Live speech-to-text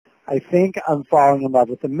I think I'm falling in love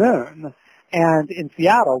with the moon. And in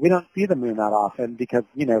Seattle, we don't see the moon that often because,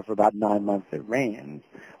 for about 9 months it rains.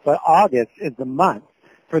 But August is the month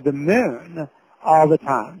for the moon all the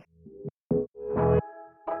time.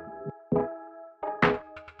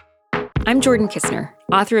 I'm Jordan Kistner,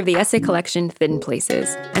 author of the essay collection Thin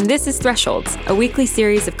Places, and this is Thresholds, a weekly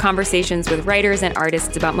series of conversations with writers and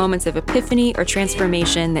artists about moments of epiphany or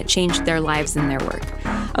transformation that changed their lives and their work.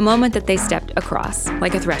 A moment that they stepped across,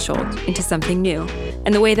 like a threshold, into something new,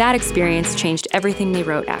 and the way that experience changed everything they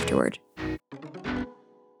wrote afterward.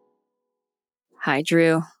 Hi,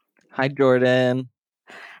 Drew. Hi, Jordan.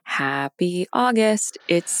 Happy August.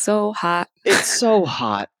 It's so hot. It's so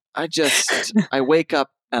hot. I wake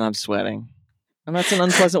up and I'm sweating. And that's an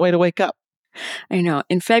unpleasant way to wake up. I know.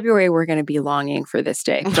 In February, we're going to be longing for this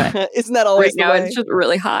day. But isn't that always right the now, way? it's just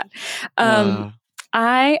really hot.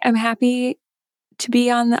 I am happy to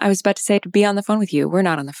be I was about to say to be on the phone with you. We're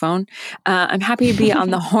not on the phone. I'm happy to be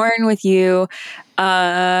on the horn with you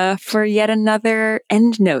for yet another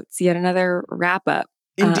end notes, yet another wrap up.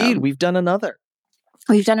 Indeed, we've done another.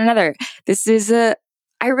 This is I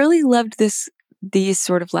really loved these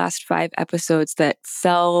sort of last 5 episodes that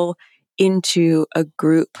fell into a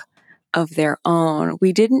group of their own.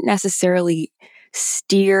 We didn't necessarily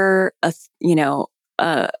steer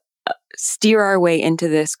steer our way into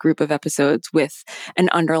this group of episodes with an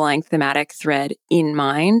underlying thematic thread in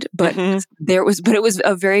mind, but it was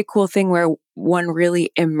a very cool thing where one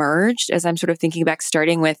really emerged as I'm sort of thinking back,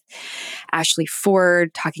 starting with Ashley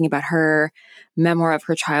Ford talking about her memoir of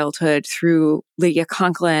her childhood through Lydia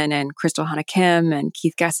Conklin and Crystal Hannah Kim and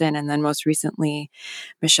Keith Gesson, and then most recently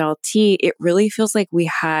Michelle T. It really feels like we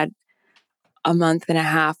had a month and a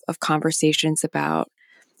half of conversations about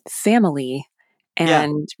family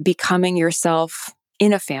and becoming yourself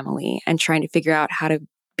in a family and trying to figure out how to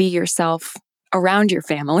be yourself around your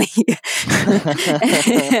family.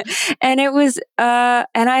 And it was,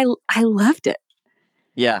 and I loved it.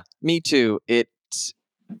 Yeah, me too.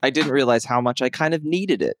 I didn't realize how much I kind of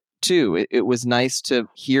needed it too. It was nice to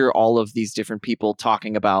hear all of these different people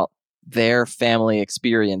talking about their family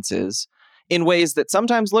experiences in ways that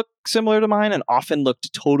sometimes look similar to mine and often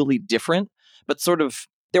looked totally different, but sort of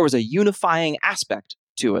there was a unifying aspect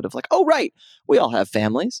to it of like, oh, right, we all have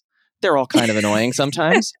families. They're all kind of annoying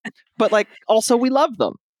sometimes, but like also we love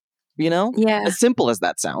them, Yeah. As simple as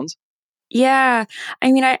that sounds. Yeah.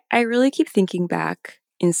 I mean, I really keep thinking back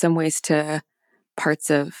in some ways to parts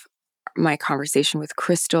of my conversation with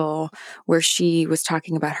Crystal, where she was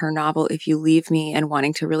talking about her novel, If You Leave Me, and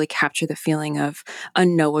wanting to really capture the feeling of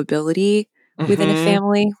unknowability within a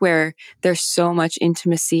family where there's so much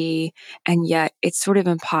intimacy, and yet it's sort of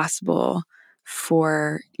impossible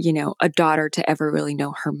for, a daughter to ever really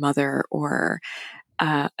know her mother or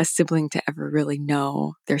a sibling to ever really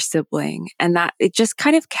know their sibling. And that it just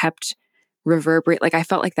kind of kept reverberate. Like I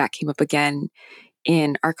felt like that came up again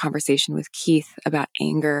in our conversation with Keith about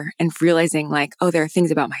anger and realizing like, oh, there are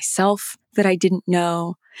things about myself that I didn't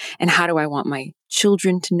know. And how do I want my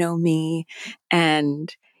children to know me?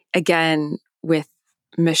 And again, with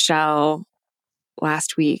Michelle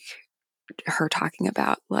last week, her talking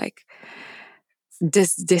about like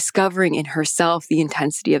discovering in herself the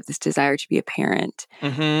intensity of this desire to be a parent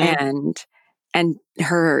and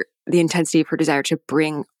the intensity of her desire to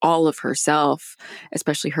bring all of herself,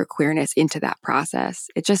 especially her queerness, into that process.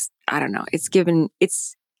 It just, I don't know. It's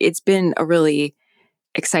been a really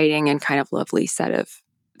exciting and kind of lovely set of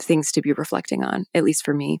things to be reflecting on, at least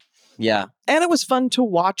for me. Yeah. And it was fun to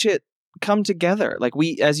watch it come together. Like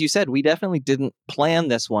as you said, we definitely didn't plan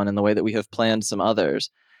this one in the way that we have planned some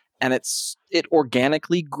others. And it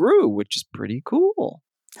organically grew, which is pretty cool.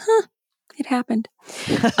 Huh. It happened.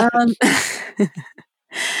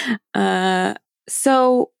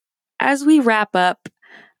 So as we wrap up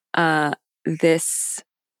this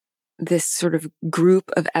sort of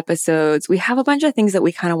group of episodes, we have a bunch of things that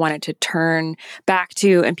we kind of wanted to turn back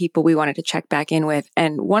to and people we wanted to check back in with.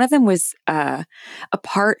 And one of them was a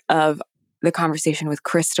part of the conversation with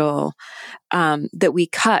Crystal that we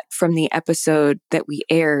cut from the episode that we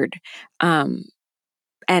aired. And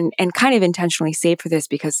kind of intentionally saved for this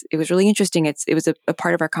because it was really interesting. It was a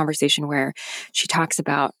part of our conversation where she talks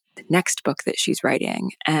about the next book that she's writing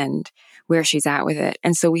and where she's at with it.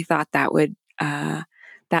 And so we thought that would,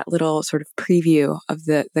 that little sort of preview of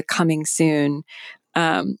the coming soon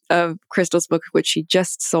of Crystal's book, which she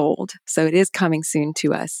just sold. So it is coming soon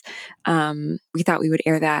to us. We thought we would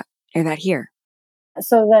air that here.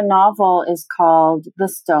 So the novel is called The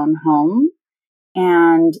Stone Home,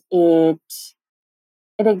 and it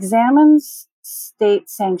examines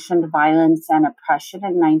state-sanctioned violence and oppression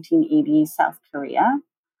in 1980s South Korea.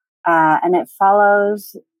 And it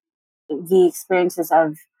follows the experiences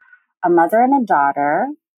of a mother and a daughter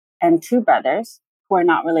and two brothers who are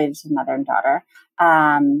not related to mother and daughter,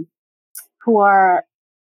 who are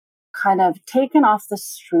kind of taken off the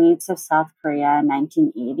streets of South Korea in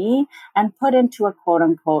 1980 and put into a quote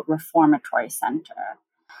unquote reformatory center.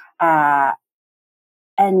 And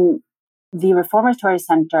the reformatory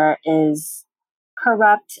center is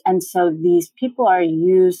corrupt. And so these people are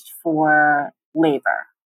used for labor,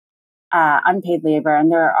 unpaid labor. And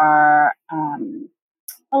there are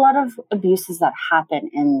a lot of abuses that happen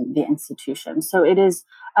in the institution. So it is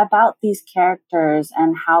about these characters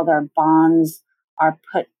and how their bonds are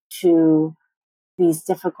put to these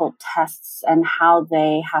difficult tests and how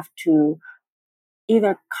they have to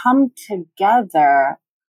either come together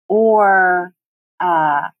or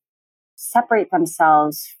separate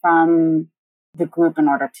themselves from the group in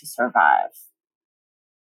order to survive.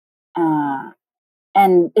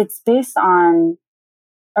 And it's based on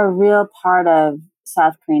a real part of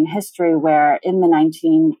South Korean history where in the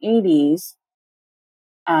 1980s,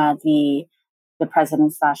 the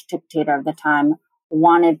president / dictator of the time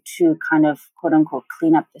wanted to kind of quote unquote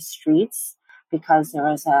clean up the streets because there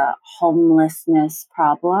was a homelessness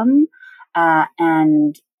problem,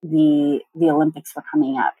 and the Olympics were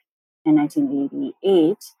coming up in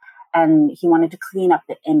 1988, and he wanted to clean up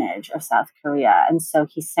the image of South Korea, and so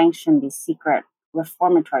he sanctioned these secret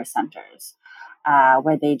reformatory centers.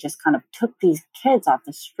 Where they just kind of took these kids off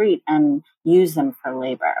the street and used them for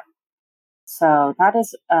labor. So that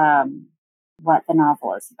is what the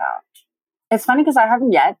novel is about. It's funny because I've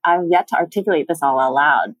yet to articulate this all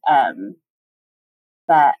aloud.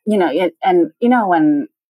 But when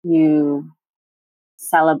you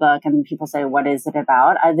sell a book and people say, "What is it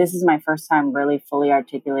about?" This is my first time really fully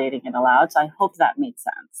articulating it aloud. So I hope that made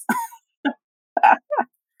sense.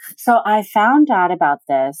 So I found out about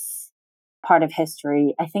this part of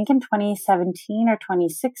history. I think in 2017 or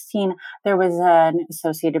 2016, there was an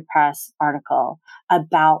Associated Press article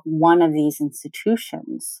about one of these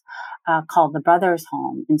institutions called the Brothers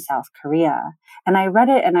Home in South Korea. And I read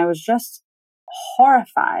it and I was just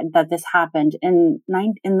horrified that this happened in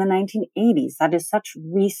the 1980s. That is such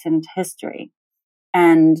recent history.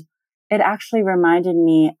 And it actually reminded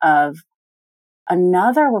me of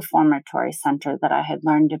another reformatory center that I had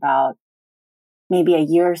learned about maybe a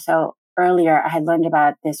year or so earlier. I had learned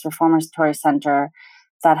about this reformatory center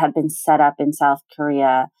that had been set up in South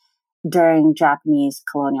Korea during Japanese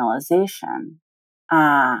colonialization.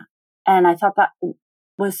 And I thought that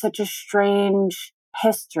was such a strange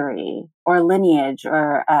history or lineage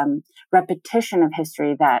or repetition of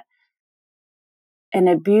history, that an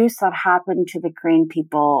abuse that happened to the Korean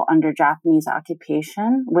people under Japanese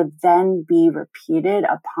occupation would then be repeated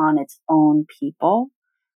upon its own people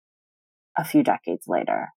a few decades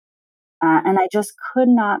later. And I just could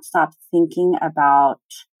not stop thinking about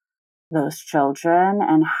those children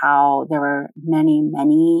and how there were many,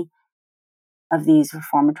 many of these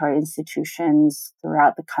reformatory institutions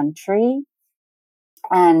throughout the country,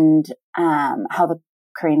 and how the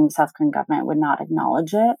South Korean government would not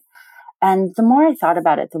acknowledge it. And the more I thought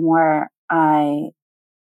about it, the more I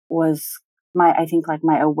think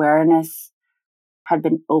my awareness had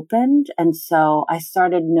been opened. And so I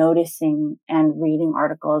started noticing and reading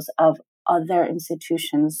articles of other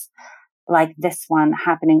institutions like this one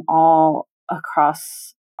happening all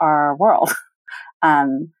across our world.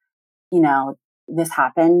 This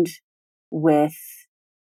happened with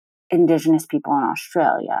Indigenous people in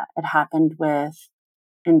Australia. It happened with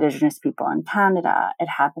Indigenous people in Canada. It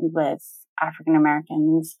happened with African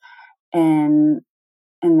Americans in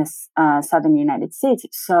the southern United States.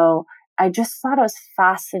 So I just thought it was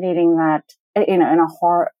fascinating that, in a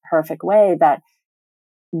horrific way, that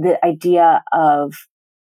the idea of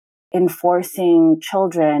enforcing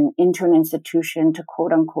children into an institution to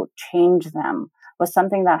quote unquote change them was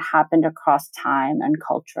something that happened across time and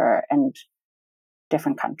culture and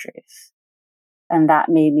different countries. And that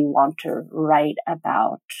made me want to write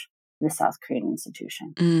about the South Korean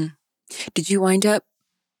institution. Did you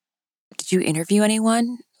interview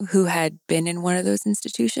anyone who had been in one of those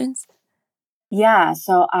institutions? Yeah,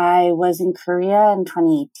 so I was in Korea in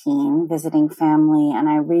 2018 visiting family, and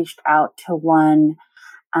I reached out to one,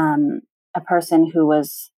 a person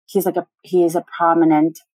he's a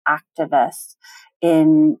prominent activist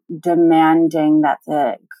in demanding that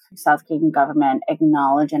the South Korean government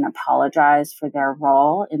acknowledge and apologize for their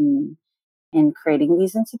role in creating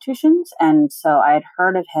these institutions. And so I had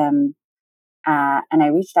heard of him, and I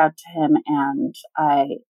reached out to him and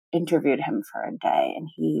I interviewed him for a day, and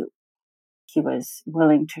he was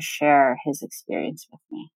willing to share his experience with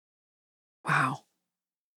me. Wow.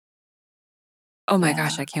 Oh my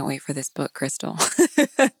gosh, I can't wait for this book, Crystal.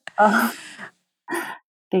 Oh,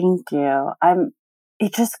 thank you.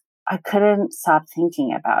 I couldn't stop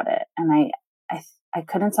thinking about it. And I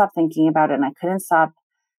couldn't stop thinking about it. And I couldn't stop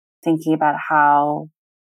thinking about how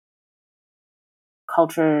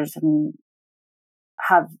cultures and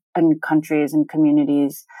countries and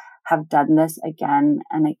communities have done this again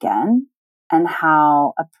and again, and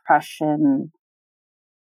how oppression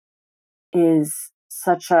is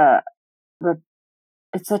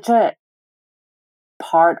it's such a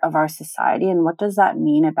part of our society. And what does that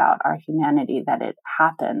mean about our humanity that it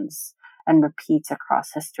happens and repeats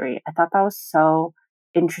across history? I thought that was so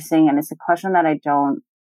interesting. And it's a question that I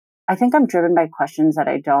think I'm driven by questions that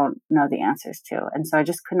I don't know the answers to. And so I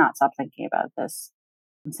just could not stop thinking about this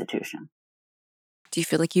institution. Do you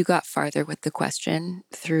feel like you got farther with the question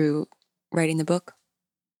through writing the book?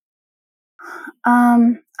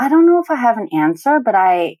 I don't know if I have an answer, but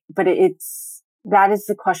that is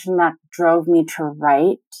the question that drove me to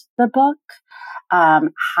write the book.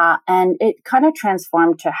 And it kind of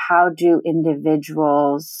transformed to how do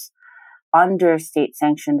individuals under state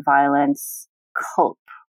sanctioned violence cope?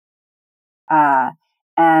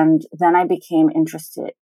 And then I became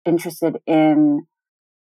interested in,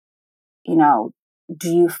 do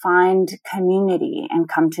you find community and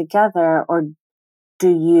come together, or do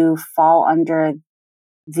you fall under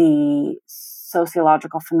the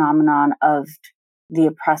sociological phenomenon of the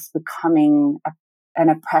oppressed becoming an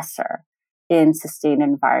oppressor in sustained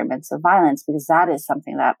environments of violence? Because that is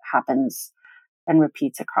something that happens and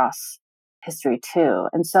repeats across history too.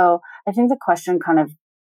 And so I think the question kind of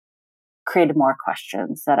created more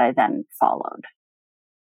questions that I then followed.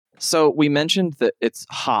 So we mentioned that it's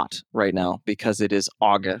hot right now because it is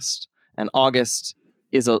August, and August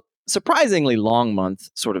is a surprisingly long month,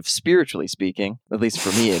 sort of spiritually speaking. At least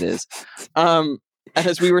for me, it is. And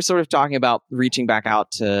as we were sort of talking about reaching back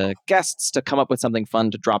out to guests to come up with something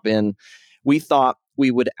fun to drop in, we thought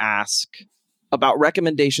we would ask about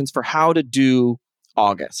recommendations for how to do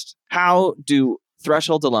August. How do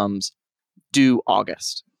Threshold alums do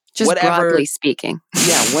August? Just broadly speaking.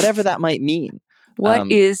 Yeah, whatever that might mean.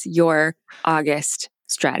 What is your August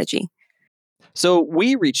strategy? So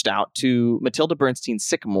we reached out to Matilda Bernstein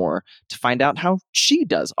Sycamore to find out how she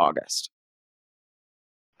does August.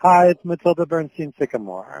 Hi, it's Matilda Bernstein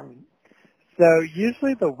Sycamore. So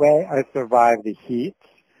usually the way I survive the heat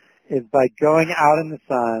is by going out in the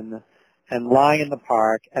sun and lying in the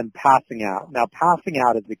park and passing out. Now, passing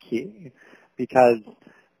out is the key because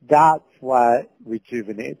that's what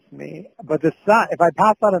rejuvenates me. But the sun, if I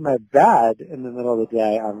pass out in my bed in the middle of the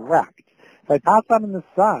day, I'm wrecked. If I pass out in the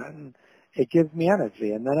sun, it gives me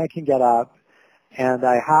energy, and then I can get up, and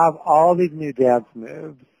I have all these new dance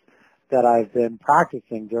moves that I've been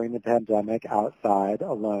practicing during the pandemic outside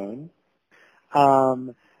alone.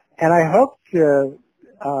 And I hope to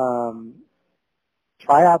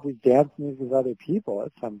try out these dance moves with other people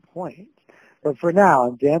at some point. But for now,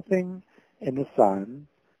 I'm dancing in the sun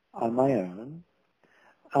on my own.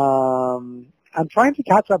 I'm trying to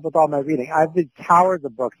catch up with all my reading. I have these towers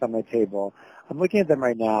of books on my table. I'm looking at them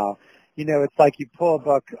right now. You know, it's like you pull a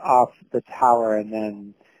book off the tower and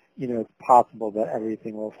then, you know, it's possible that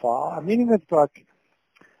everything will fall. I'm reading this book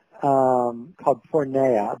called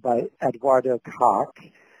Pornea by Eduardo Koch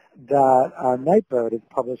that Nightboat is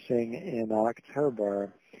publishing in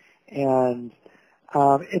October. And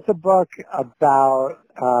it's a book about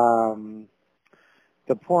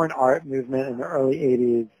the porn art movement in the early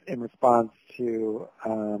 80s in response to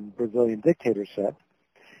Brazilian dictatorship.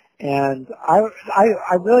 And I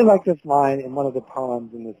really like this line in one of the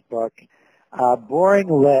poems in this book, boring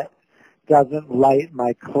lit doesn't light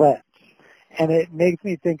my clit. And it makes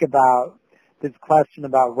me think about this question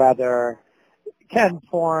about whether can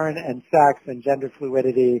porn and sex and gender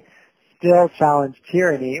fluidity still challenge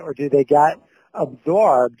tyranny, or do they get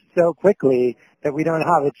absorbed so quickly that we don't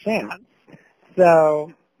have a chance?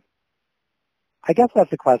 So I guess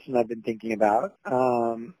that's a question I've been thinking about.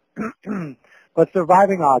 But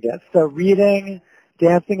surviving August. So reading,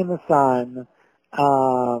 dancing in the sun,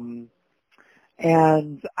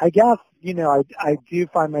 and I guess, you know, I do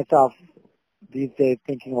find myself these days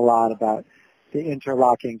thinking a lot about the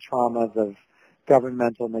interlocking traumas of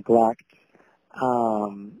governmental neglect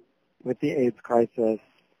with the AIDS crisis,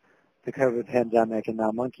 the COVID pandemic, and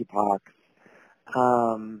now monkeypox.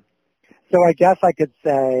 So I guess I could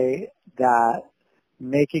say that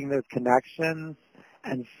making those connections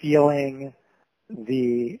and feeling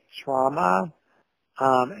the trauma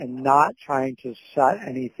and not trying to shut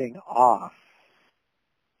anything off.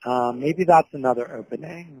 Maybe that's another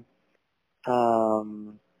opening.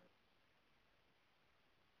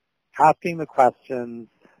 asking the questions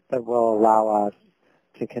that will allow us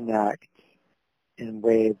to connect in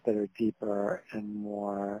ways that are deeper and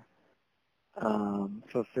more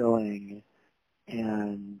fulfilling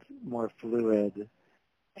and more fluid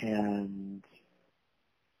and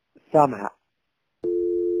somehow.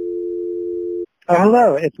 Oh,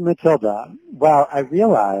 hello, it's Matilda. Well, I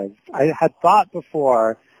realized I had thought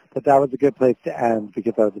before that was a good place to end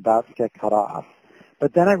because I was about to get cut off.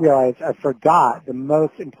 But then I realized I forgot the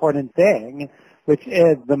most important thing, which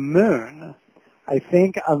is the moon. I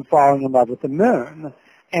think I'm falling in love with the moon.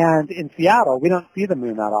 And in Seattle, we don't see the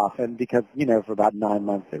moon that often because, for about 9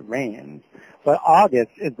 months it rains. But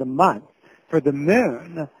August is the month for the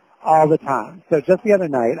moon all the time. So just the other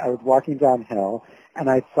night, I was walking downhill, and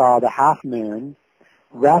I saw the half moon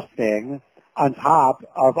resting on top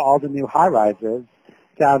of all the new high-rises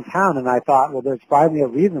downtown, and I thought, well, there's finally a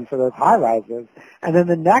reason for those high-rises. And then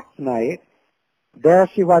the next night, there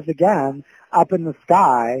she was again, up in the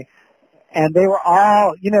sky, and they were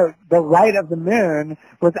all, the light of the moon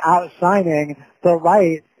was outshining the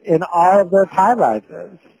light in all of those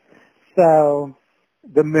high-rises. So,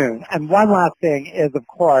 the moon. And one last thing is, of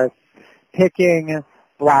course, picking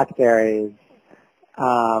blackberries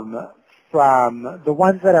from the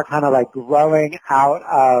ones that are kind of like growing out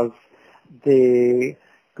of the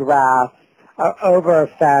grass over a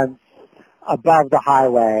fence above the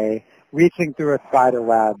highway, reaching through a spider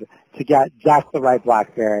web to get just the right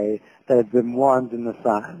blackberry that has been warmed in the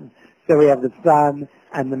sun. So we have the sun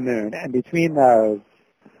and the moon. And between those,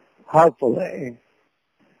 hopefully,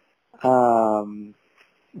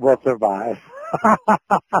 we'll survive.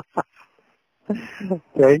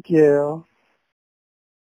 Thank you.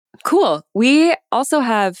 Cool. We also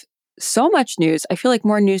have so much news. I feel like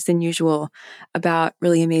more news than usual about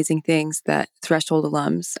really amazing things that Threshold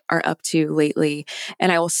alums are up to lately.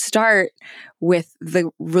 And I will start with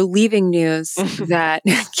the relieving news that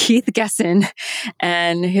Keith Gesson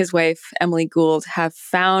and his wife, Emily Gould, have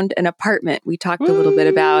found an apartment. We talked a little bit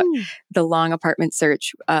about the long apartment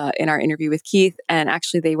search in our interview with Keith. And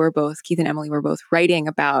actually, Keith and Emily were both writing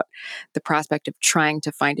about the prospect of trying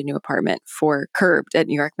to find a new apartment for Curbed at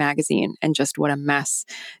New York Magazine and just what a mess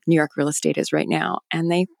New York real estate is right now.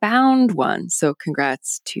 And they found one. So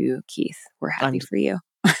congrats to Keith. We're happy for you.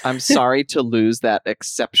 I'm sorry to lose that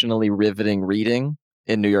exceptionally riveting reading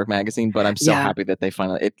in New York Magazine, but I'm so happy that they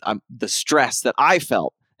finally, the stress that I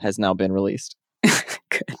felt has now been released.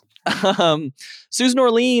 Good. Susan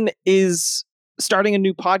Orlean is starting a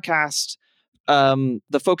new podcast.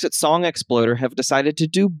 The folks at Song Exploder have decided to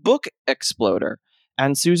do Book Exploder,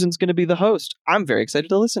 and Susan's going to be the host. I'm very excited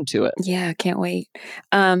to listen to it. Yeah, can't wait.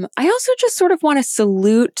 I also just sort of want to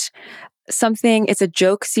salute something. It's a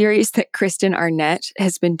joke series that Kristen Arnett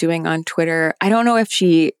has been doing on Twitter. I don't know if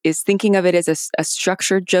she is thinking of it as a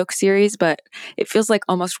structured joke series, but it feels like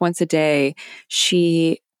almost once a day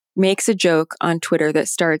she makes a joke on Twitter that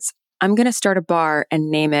starts, "I'm going to start a bar and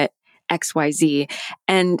name it XYZ."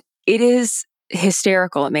 And it is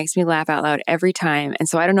hysterical. It makes me laugh out loud every time. And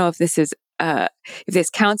so I don't know if this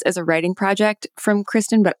counts as a writing project from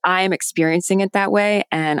Kristen, but I am experiencing it that way.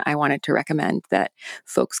 And I wanted to recommend that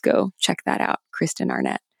folks go check that out. Kristen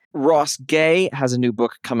Arnett. Ross Gay has a new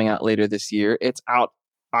book coming out later this year. It's out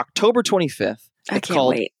October 25th. It's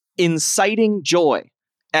called Inciting Joy,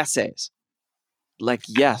 Essays. Like,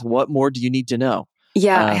 yes, what more do you need to know?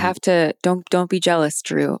 Yeah, I have to, don't be jealous,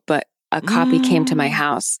 Drew, but a copy came to my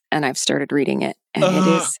house and I've started reading it. And it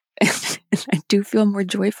is, I do feel more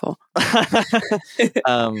joyful.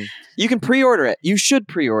 You can pre-order it. You should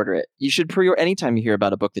pre-order it. You should pre-order anytime you hear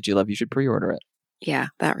about a book that you love, you should pre-order it. Yeah,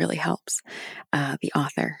 that really helps. The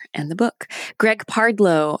author and the book. Greg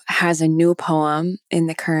Pardlow has a new poem in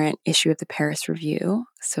the current issue of the Paris Review.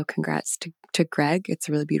 So congrats to Greg. It's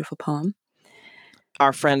a really beautiful poem.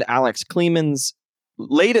 Our friend Alex Kleeman's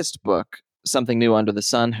latest book, Something New Under the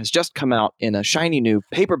Sun, has just come out in a shiny new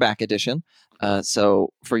paperback edition. So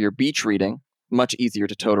for your beach reading, much easier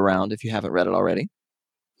to tote around if you haven't read it already.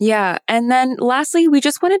 Yeah. And then lastly, we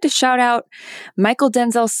just wanted to shout out Michael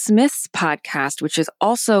Denzel Smith's podcast, which is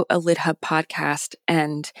also a LitHub podcast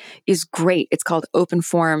and is great. It's called Open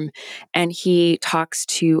Forum. And he talks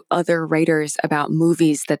to other writers about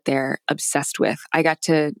movies that they're obsessed with. I got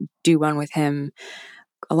to do one with him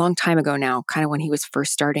a long time ago now, kind of when he was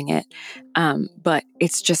first starting it. But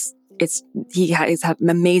he has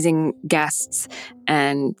amazing guests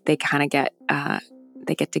and they kind of get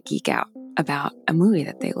to geek out about a movie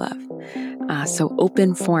that they love. So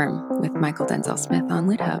Open Forum with Michael Denzel Smith on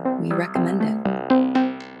LitHub. We recommend it.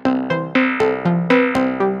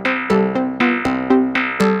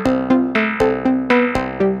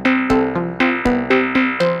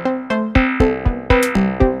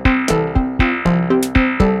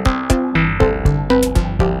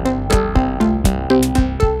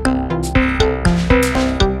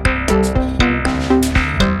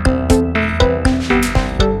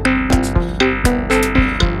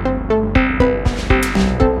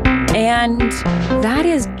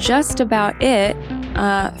 just about it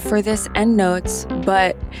for this end notes,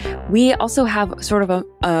 but we also have sort of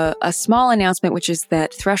a small announcement, which is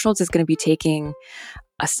that Thresholds is going to be taking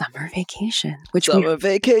a summer vacation.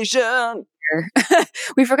 Vacation!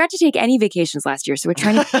 We forgot to take any vacations last year, so we're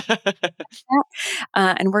trying to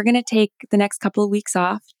and we're going to take the next couple of weeks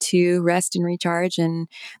off to rest and recharge and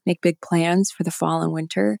make big plans for the fall and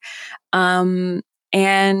winter.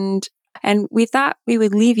 And we thought we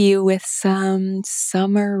would leave you with some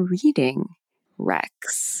summer reading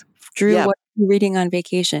recs. Drew, what are you reading on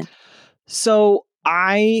vacation? So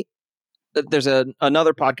there's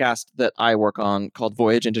another podcast that I work on called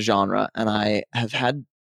Voyage into Genre, and I have had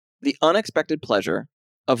the unexpected pleasure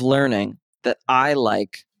of learning that I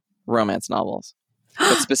like romance novels.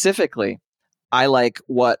 But specifically, I like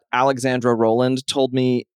what Alexandra Rowland told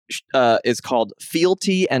me is called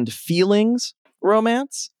fealty and feelings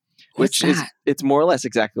romance, which is, it's more or less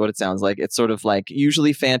exactly what it sounds like. It's sort of like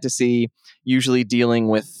usually fantasy, usually dealing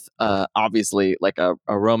with obviously like a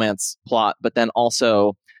romance plot, but then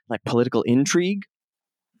also like political intrigue.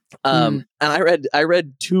 And I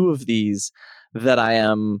read two of these that I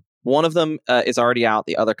am. One of them is already out.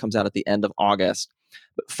 The other comes out at the end of August.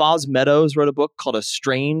 But Foz Meadows wrote a book called A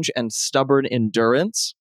Strange and Stubborn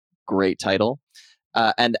Endurance. Great title.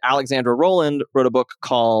 And Alexandra Rowland wrote a book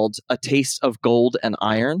called A Taste of Gold and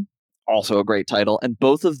Iron. Also a great title. And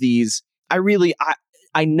both of these,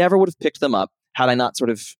 I never would have picked them up had I not sort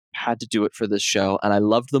of had to do it for this show. And I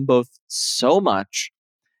loved them both so much.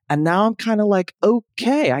 And now I'm kind of like,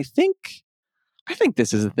 okay, I think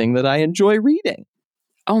this is a thing that I enjoy reading.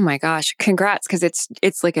 Oh my gosh, congrats, because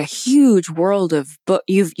it's like a huge world of book.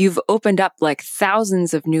 You've opened up like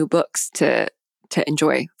thousands of new books to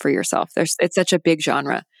enjoy for yourself. It's such a big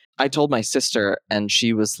genre. I told my sister and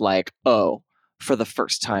she was like, "Oh, for the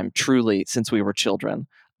first time truly since we were children,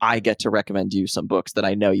 I get to recommend you some books that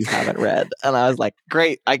I know you haven't read." And I was like,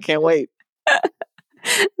 "Great, I can't wait."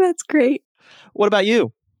 That's great. What about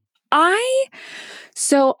you? I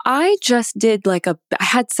just did I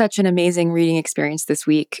had such an amazing reading experience this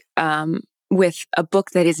week with a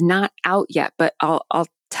book that is not out yet, but I'll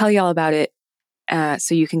tell you all about it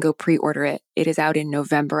so you can go pre-order it. It is out in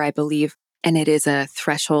November, I believe, and it is a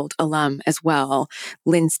Threshold alum as well.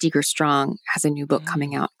 Lynn Steger-Strong has a new book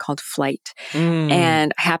coming out called Flight.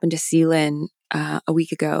 And I happened to see Lynn a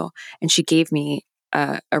week ago, and she gave me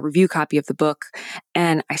a review copy of the book,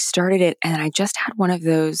 and I started it, and I just had one of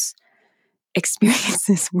those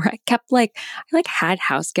experiences where I kept I had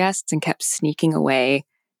house guests and kept sneaking away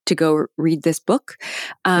to go read this book.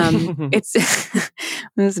 It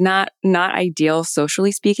was not ideal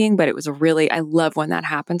socially speaking, but it was I love when that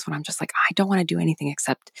happens, when I'm just like, I don't want to do anything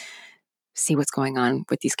except see what's going on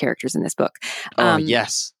with these characters in this book.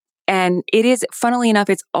 Yes. And it is, funnily enough,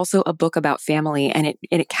 it's also a book about family, and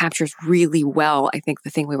it captures really well, I think, the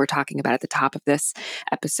thing we were talking about at the top of this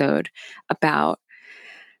episode about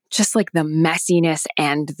just like the messiness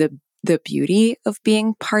and the beauty of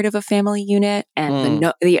being part of a family unit, and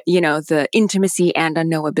the intimacy and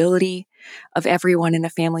unknowability of everyone in a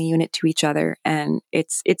family unit to each other. And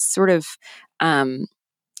it's sort of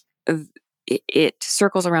it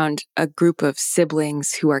circles around a group of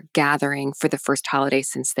siblings who are gathering for the first holiday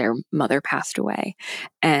since their mother passed away,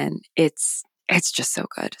 and it's just so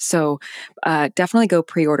good. So definitely go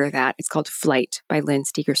pre-order that. It's called Flight by Lynn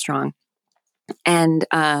Steger-Strong. And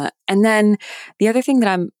then the other thing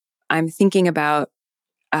that I'm thinking about,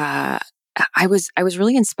 I was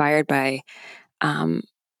really inspired by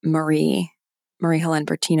Marie Helene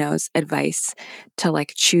Bertino's advice to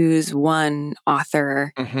choose one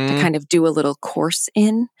author to kind of do a little course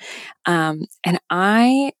in. And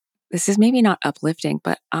this is maybe not uplifting,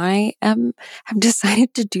 but I have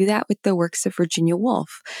decided to do that with the works of Virginia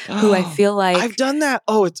Woolf, who I feel like I've done that.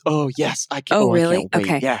 Yes, I can. Oh, really? I can't wait.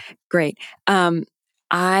 Okay, yeah, great.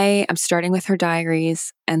 I am starting with her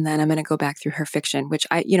diaries, and then I'm going to go back through her fiction, which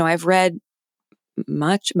I've read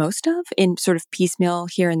most of in sort of piecemeal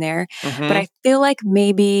here and there, but I feel like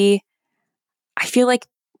maybe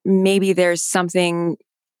there's something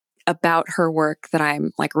about her work that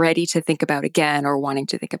I'm ready to think about again, or wanting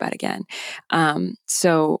to think about again.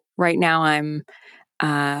 So right now I'm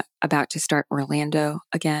about to start Orlando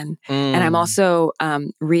again, and I'm also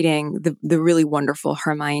reading the really wonderful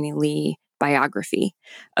Hermione Lee biography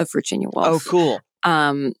of Virginia Woolf. Oh, cool.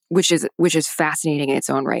 Which is fascinating in its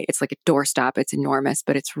own right. It's like a doorstop. It's enormous,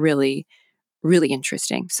 but it's really, really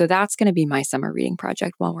interesting. So that's going to be my summer reading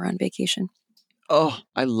project while we're on vacation. Oh,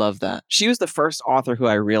 I love that. She was the first author who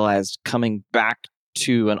I realized coming back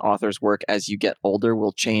to an author's work as you get older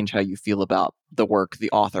will change how you feel about the work, the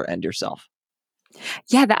author, and yourself.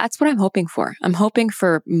 Yeah, that's what I'm hoping for. I'm hoping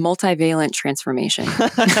for multivalent transformation.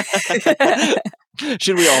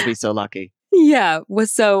 Should we all be so lucky? Yeah.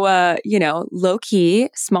 So, low key,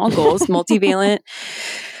 small goals, multivalent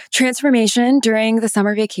transformation during the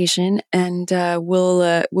summer vacation. And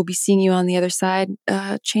we'll be seeing you on the other side,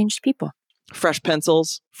 changed people. Fresh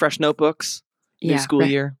pencils, fresh notebooks, new school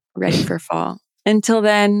year. Ready for fall. Until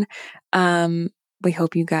then, we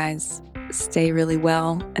hope you guys stay really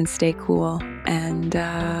well and stay cool and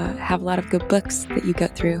have a lot of good books that you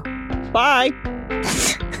get through. Bye.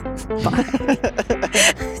 Bye.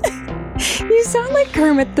 You sound like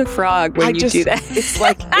Kermit the Frog when you do that. It's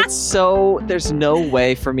like, there's no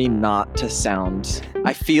way for me not to sound, I'm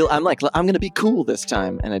going to be cool this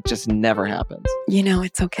time. And it just never happens.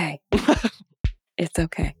 It's okay. It's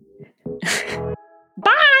okay.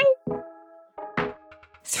 Bye.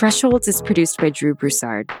 Thresholds is produced by Drew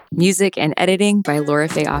Broussard. Music and editing by Laura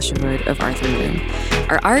Faye Osherwood of Arthur Moon.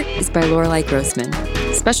 Our art is by Lorelei Grossman.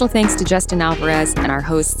 Special thanks to Justin Alvarez and our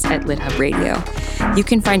hosts at LitHub Radio. You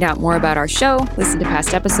can find out more about our show, listen to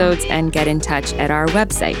past episodes, and get in touch at our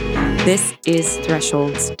website.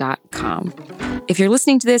 thisisthresholds.com. If you're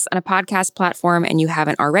listening to this on a podcast platform and you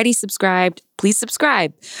haven't already subscribed, please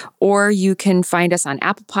subscribe. Or you can find us on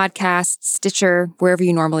Apple Podcasts, Stitcher, wherever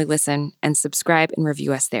you normally listen, and subscribe and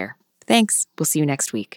review us there. Thanks. We'll see you next week.